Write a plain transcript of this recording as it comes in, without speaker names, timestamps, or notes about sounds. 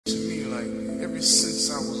like ever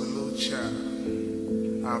since I was a little child,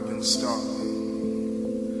 I've been starving.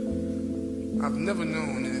 I've never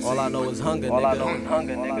known anything. All I know is hunger, nigga. All I know is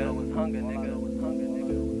hunger, nigga.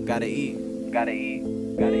 Gotta eat. Gotta eat.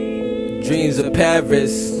 Gotta eat. Dreams of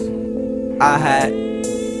Paris. I had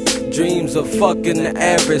dreams of fucking the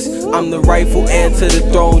heiress. I'm the rightful heir to the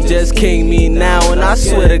throne, just king me now. And I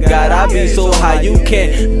swear to God, I be so high you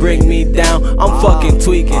can't bring me down. I'm fucking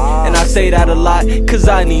tweaking, and I say that a lot cause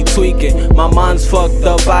I need tweaking. My mind's fucked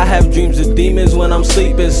up, I have dreams of demons when I'm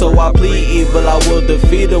sleeping. So I plead evil, I will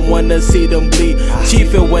defeat them when I see them bleed.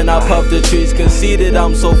 Chiefin' when I puff the trees, conceited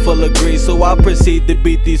I'm so full of greed. So I proceed to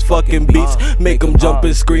beat these fucking beats, make them jump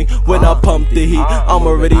and scream when I pump the heat. I'm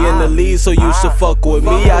already in the lead, so you should fuck with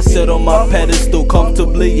me. I sit on my pedestal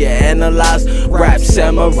comfortably, yeah, analyze rap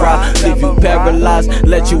samurai, leave you paralyzed,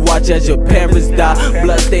 let you watch as your parents die.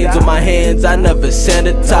 Blood stains on my hands, I never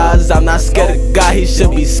sanitize. I'm not scared of God, he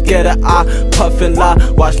should be scared of I puff and lie,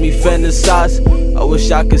 watch me fantasize. I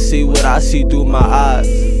wish I could see what I see through my eyes.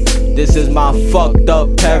 This is my fucked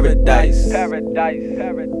up paradise. Paradise,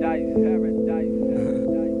 paradise, paradise.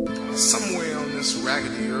 Somewhere on this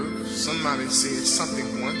raggedy earth, somebody said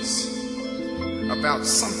something once about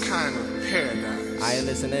some kind of paradise. I ain't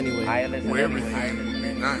listen anyway. Where everything would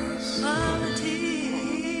be nice.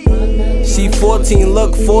 She 14,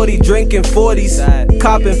 look 40, drinking 40s,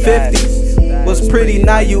 copping 50s. Was pretty,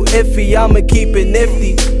 now you iffy, I'ma keep it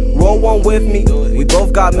nifty. Roll one with me, we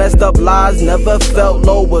both got messed up lives. Never felt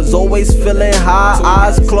low, was always feeling high.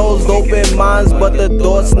 Eyes closed, open minds, but the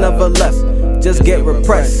thoughts never left. Just get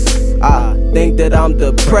repressed. I think that I'm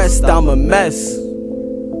depressed, I'm a mess.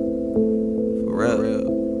 For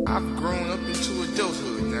real. I've grown up into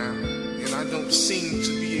adulthood now, and I don't seem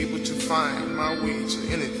to be able to find my way to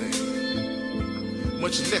anything,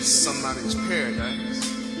 much less somebody's paradise.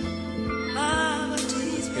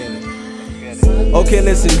 Okay,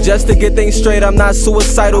 listen, just to get things straight, I'm not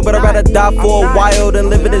suicidal, but I'd rather die for a while than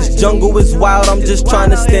live in this jungle. Is wild, I'm just trying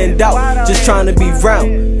to stand out, just trying to be round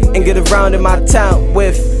and get around in my town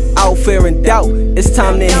without fear and doubt. It's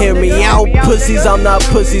time to hear me out, pussies. I'm not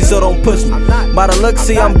pussy, so don't push me. By the look,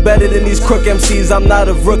 see, I'm better than these crook MCs, I'm not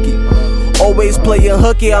a rookie. Always playing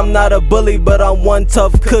hooky, I'm not a bully, but I'm one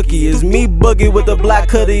tough cookie. It's me, Boogie, with the black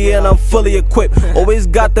hoodie, and I'm fully equipped. Always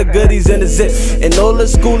got the goodies in the zip, and all the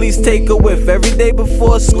schoolies take a whiff. Every day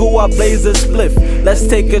before school, I blaze a spliff. Let's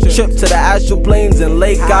take a trip to the astral plains and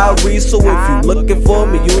Lake Erie. So if you looking for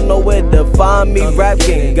me, you know where to find me. Rap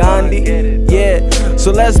King Gandhi, yeah.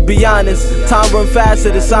 So let's be honest, time run faster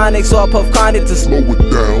than Sonic, so I puff Kanye to slow it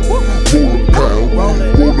down.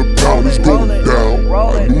 Roll a pound, it's going down. I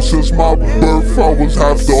knew since my birth I was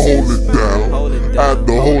have to hold it down. Had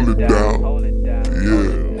to hold it down.